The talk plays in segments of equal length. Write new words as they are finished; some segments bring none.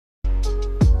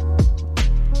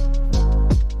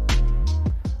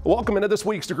Welcome into this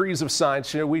week's Degrees of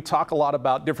Science. You know, we talk a lot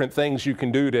about different things you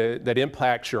can do that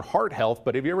impacts your heart health,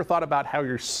 but have you ever thought about how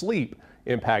your sleep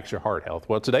impacts your heart health?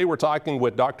 Well, today we're talking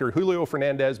with Dr. Julio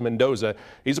Fernandez-Mendoza.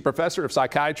 He's a professor of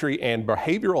psychiatry and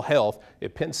behavioral health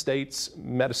at Penn State's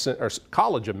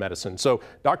College of Medicine. So,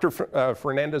 Dr.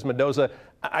 Fernandez-Mendoza,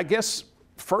 I guess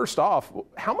first off,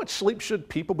 how much sleep should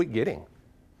people be getting?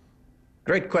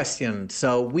 Great question.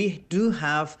 So we do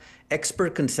have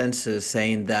expert consensus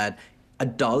saying that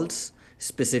adults,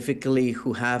 specifically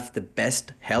who have the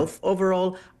best health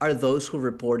overall, are those who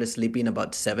report sleeping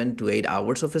about 7 to 8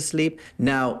 hours of sleep.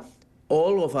 Now,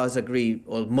 all of us agree,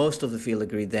 or most of the field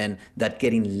agree then, that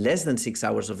getting less than 6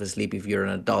 hours of sleep if you're an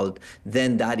adult,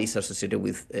 then that is associated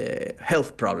with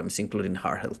health problems, including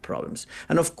heart health problems.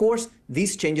 And of course,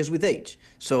 this changes with age.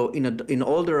 So in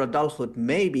older adulthood,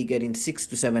 maybe getting 6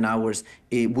 to 7 hours,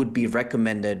 it would be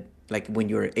recommended, like when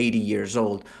you're 80 years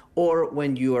old, or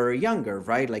when you are younger,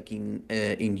 right? Like in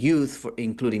youth,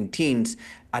 including teens,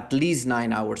 at least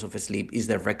 9 hours of sleep is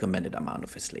the recommended amount of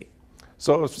sleep.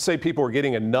 So say people are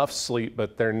getting enough sleep,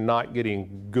 but they're not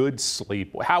getting good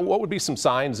sleep. What would be some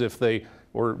signs if they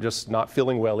were just not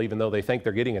feeling well, even though they think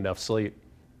they're getting enough sleep?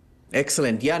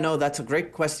 Excellent. Yeah, no, that's a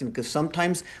great question, because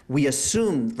sometimes we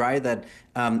assume, right, that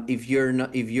if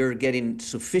you're getting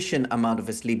sufficient amount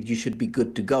of sleep, you should be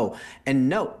good to go. And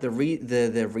no, the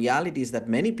reality is that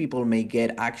many people may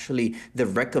get actually the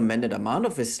recommended amount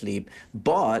of sleep,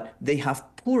 but they have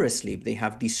poor sleep, they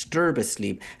have disturbed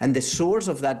sleep, and the source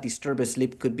of that disturbed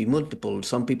sleep could be multiple.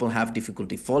 Some people have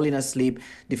difficulty falling asleep,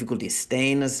 difficulty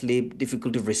staying asleep,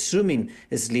 difficulty resuming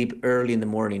sleep early in the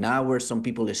morning hours. Some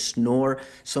people snore,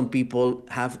 some people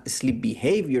have sleep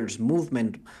behaviors,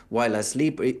 movement while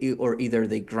asleep, or either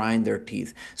they grind their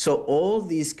teeth. So all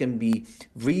these can be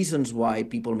reasons why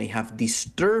people may have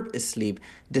disturbed sleep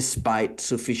despite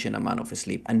sufficient amount of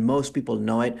sleep. And most people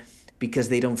know it because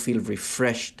they don't feel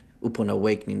refreshed upon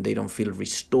awakening. They don't feel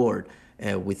restored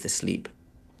with the sleep.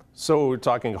 So we're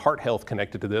talking heart health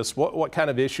connected to this. What kind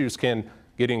of issues can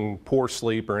getting poor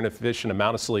sleep or inefficient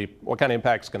amount of sleep, what kind of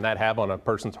impacts can that have on a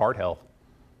person's heart health?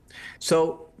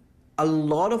 So a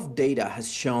lot of data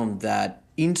has shown that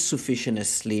insufficient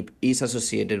sleep is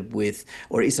associated with,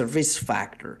 or is a risk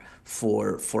factor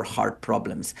for heart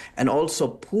problems. And also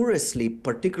poor sleep,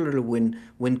 particularly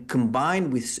when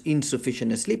combined with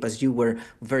insufficient sleep, as you were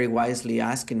very wisely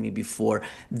asking me before,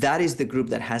 that is the group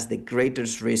that has the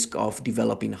greatest risk of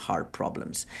developing heart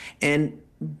problems. And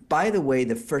by the way,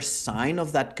 the first sign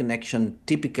of that connection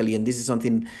typically, and this is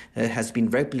something that has been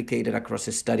replicated across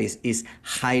the studies, is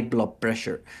high blood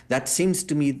pressure. That seems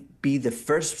to me be the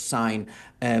first sign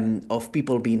of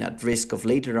people being at risk of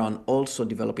later on also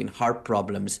developing heart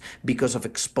problems because of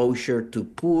exposure to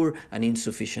poor and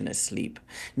insufficient sleep.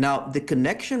 Now, the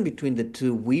connection between the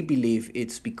two, we believe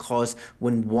it's because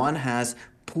when one has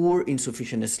poor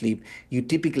insufficient sleep, you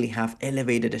typically have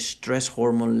elevated stress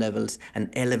hormone levels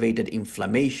and elevated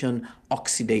inflammation,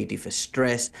 oxidative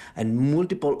stress, and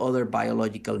multiple other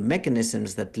biological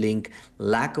mechanisms that link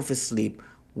lack of sleep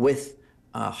with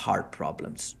heart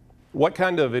problems. What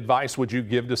kind of advice would you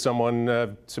give to someone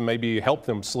to maybe help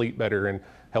them sleep better and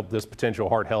help this potential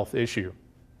heart health issue?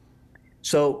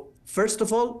 So first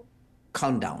of all,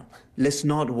 calm down. Let's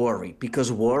not worry,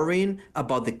 because worrying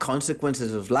about the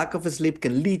consequences of lack of sleep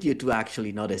can lead you to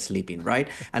actually not sleeping, right?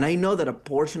 And I know that a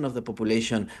portion of the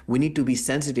population, we need to be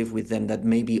sensitive with them that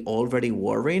may be already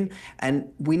worrying,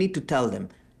 and we need to tell them,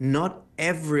 not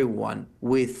everyone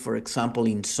with, for example,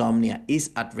 insomnia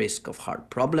is at risk of heart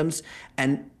problems,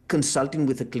 and consulting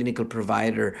with a clinical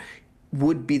provider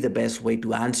would be the best way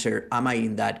to answer, am I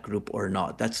in that group or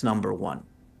not? That's number one.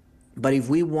 But if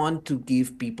we want to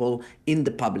give people in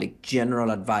the public general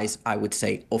advice, I would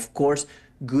say, of course,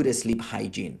 good sleep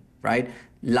hygiene, right?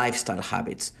 Lifestyle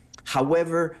habits.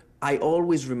 However, I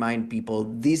always remind people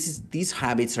these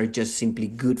habits are just simply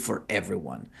good for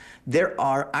everyone. There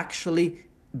are actually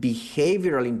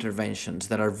behavioral interventions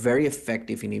that are very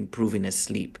effective in improving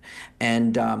sleep.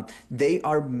 And they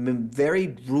are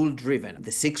very rule-driven.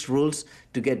 The 6 rules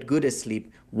to get good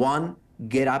sleep: 1,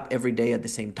 get up every day at the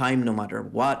same time, no matter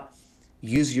what.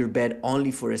 Use your bed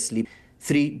only for sleep.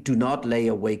 3, do not lay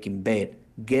awake in bed.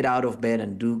 Get out of bed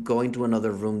and go into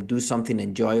another room, do something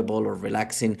enjoyable or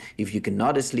relaxing if you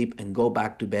cannot sleep, and go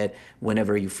back to bed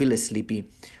whenever you feel sleepy.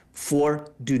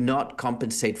 4, do not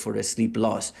compensate for the sleep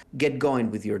loss. Get going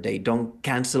with your day. Don't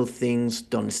cancel things.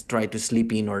 Don't try to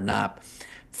sleep in or nap.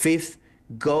 5th,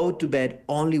 go to bed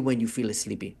only when you feel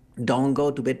sleepy. Don't go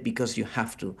to bed because you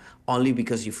have to, only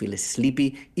because you feel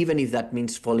sleepy, even if that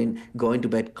means going to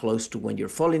bed close to when you're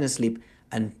falling asleep.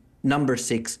 And number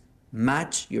 6,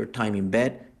 match your time in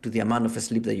bed to the amount of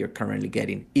sleep that you're currently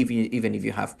getting, even if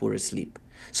you have poor sleep.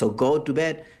 So go to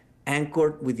bed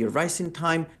anchored with your rising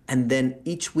time, and then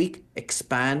each week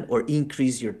expand or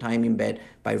increase your time in bed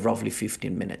by roughly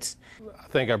 15 minutes. I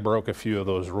think I broke a few of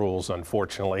those rules,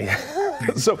 unfortunately.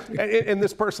 So, and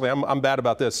this personally, I'm bad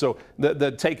about this. So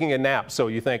the taking a nap, so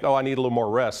you think, oh, I need a little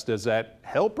more rest. Does that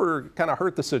help or kind of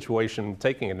hurt the situation,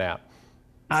 taking a nap?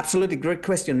 Absolutely, great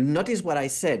question. Notice what I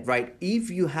said, right? If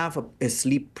you have a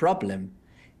sleep problem,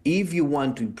 if you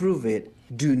want to improve it,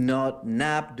 do not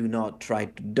nap, do not try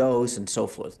to doze, and so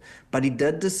forth. But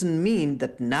that doesn't mean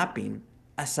that napping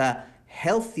as a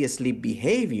healthy sleep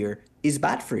behavior is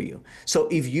bad for you. So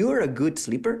if you're a good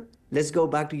sleeper, let's go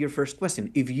back to your first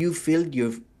question. If you feel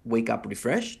you wake up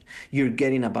refreshed, you're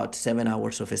getting about 7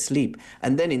 hours of sleep.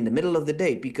 And then in the middle of the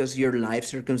day, because your life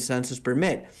circumstances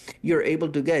permit, you're able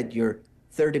to get your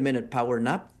 30-minute power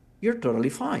nap, you're totally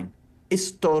fine.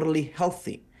 It's totally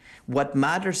healthy. What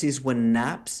matters is when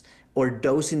naps or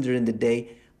dozing during the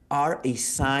day are a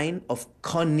sign of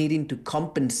needing to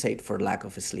compensate for lack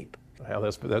of sleep. Well,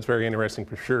 that's very interesting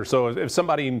for sure. So if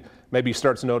somebody maybe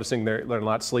starts noticing they're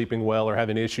not sleeping well or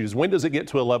having issues, when does it get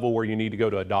to a level where you need to go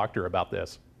to a doctor about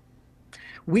this?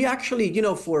 We actually,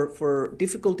 for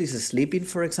difficulties sleeping,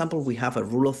 for example, we have a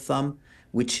rule of thumb,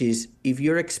 which is if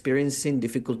you're experiencing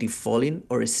difficulty falling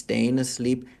or staying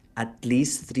asleep at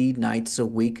least 3 nights a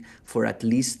week for at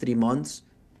least 3 months,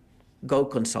 go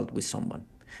consult with someone.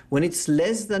 When it's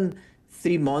less than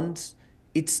 3 months,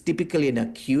 it's typically an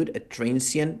acute, a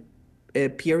transient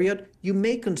period. You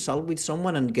may consult with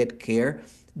someone and get care,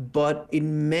 but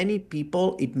in many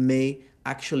people, it may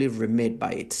actually remit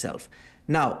by itself.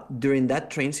 Now, during that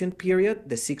transient period,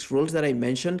 the 6 rules that I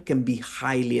mentioned can be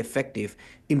highly effective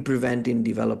in preventing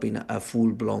developing a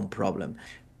full-blown problem.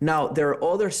 Now, there are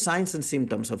other signs and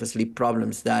symptoms of sleep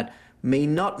problems that may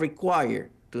not require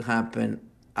to happen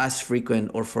as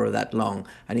frequent or for that long.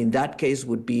 And in that case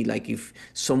would be like if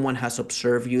someone has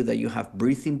observed you that you have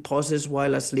breathing pauses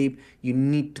while asleep, you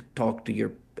need to talk to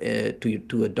your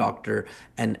to a doctor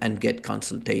and get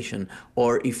consultation.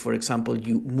 Or if, for example,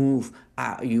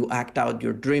 you act out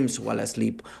your dreams while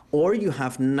asleep, or you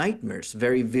have nightmares,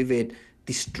 very vivid,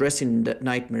 distressing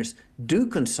nightmares, do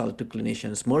consult to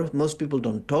clinicians. Most people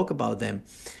don't talk about them,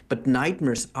 but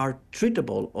nightmares are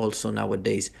treatable also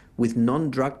nowadays with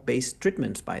non-drug based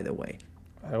treatments, by the way.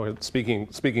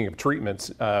 Speaking of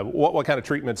treatments, what kind of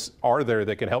treatments are there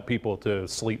that can help people to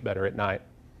sleep better at night?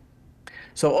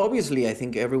 So obviously, I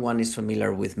think everyone is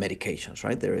familiar with medications,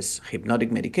 right? There is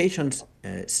hypnotic medications,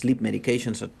 sleep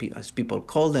medications, as people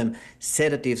call them,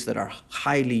 sedatives that are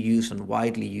highly used and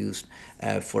widely used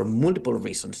for multiple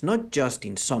reasons, not just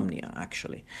insomnia,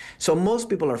 actually. So most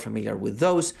people are familiar with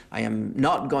those. I am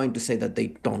not going to say that they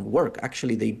don't work.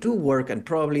 Actually, they do work, and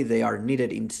probably they are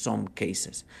needed in some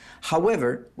cases.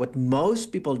 However, what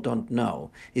most people don't know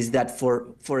is that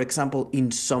for example,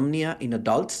 insomnia in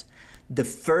adults, the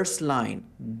first line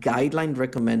guideline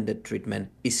recommended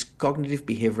treatment is cognitive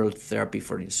behavioral therapy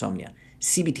for insomnia,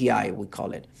 CBTI we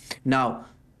call it. Now,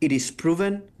 it is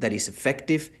proven that it's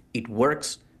effective, it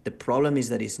works. The problem is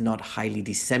that it's not highly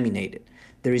disseminated.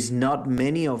 There is not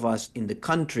many of us in the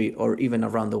country or even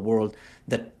around the world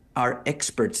that are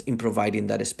experts in providing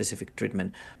that specific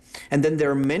treatment. And then there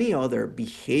are many other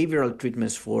behavioral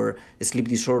treatments for sleep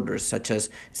disorders, such as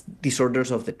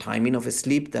disorders of the timing of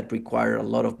sleep that require a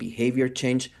lot of behavior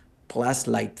change, plus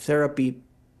light therapy,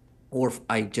 or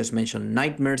I just mentioned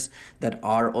nightmares that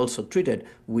are also treated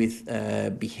with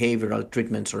behavioral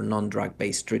treatments or non-drug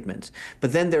based treatments.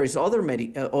 But then there is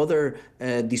other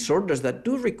disorders that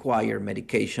do require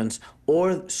medications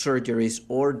or surgeries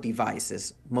or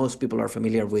devices. Most people are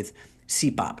familiar with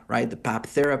CPAP, right? The PAP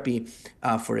therapy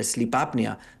for sleep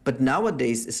apnea. But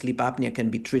nowadays, sleep apnea can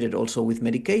be treated also with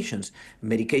medications.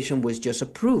 Medication was just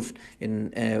approved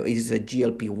and is a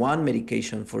GLP-1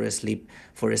 medication for sleep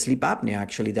apnea,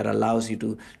 actually, that allows you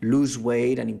to lose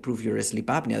weight and improve your sleep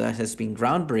apnea. That has been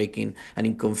groundbreaking, and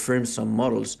it confirms some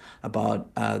models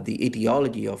about the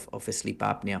etiology of sleep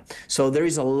apnea. So there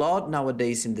is a lot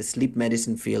nowadays in the sleep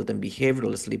medicine field and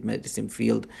behavioral sleep medicine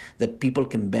field that people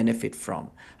can benefit from.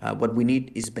 What we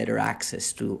need is better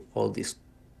access to all these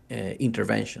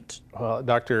interventions. Well,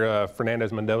 Dr.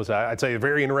 Fernandez-Mendoza, I'd say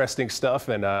very interesting stuff,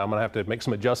 and I'm going to have to make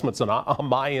some adjustments on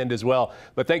my end as well.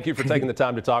 But thank you for taking the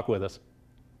time to talk with us.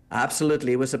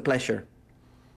 Absolutely. It was a pleasure.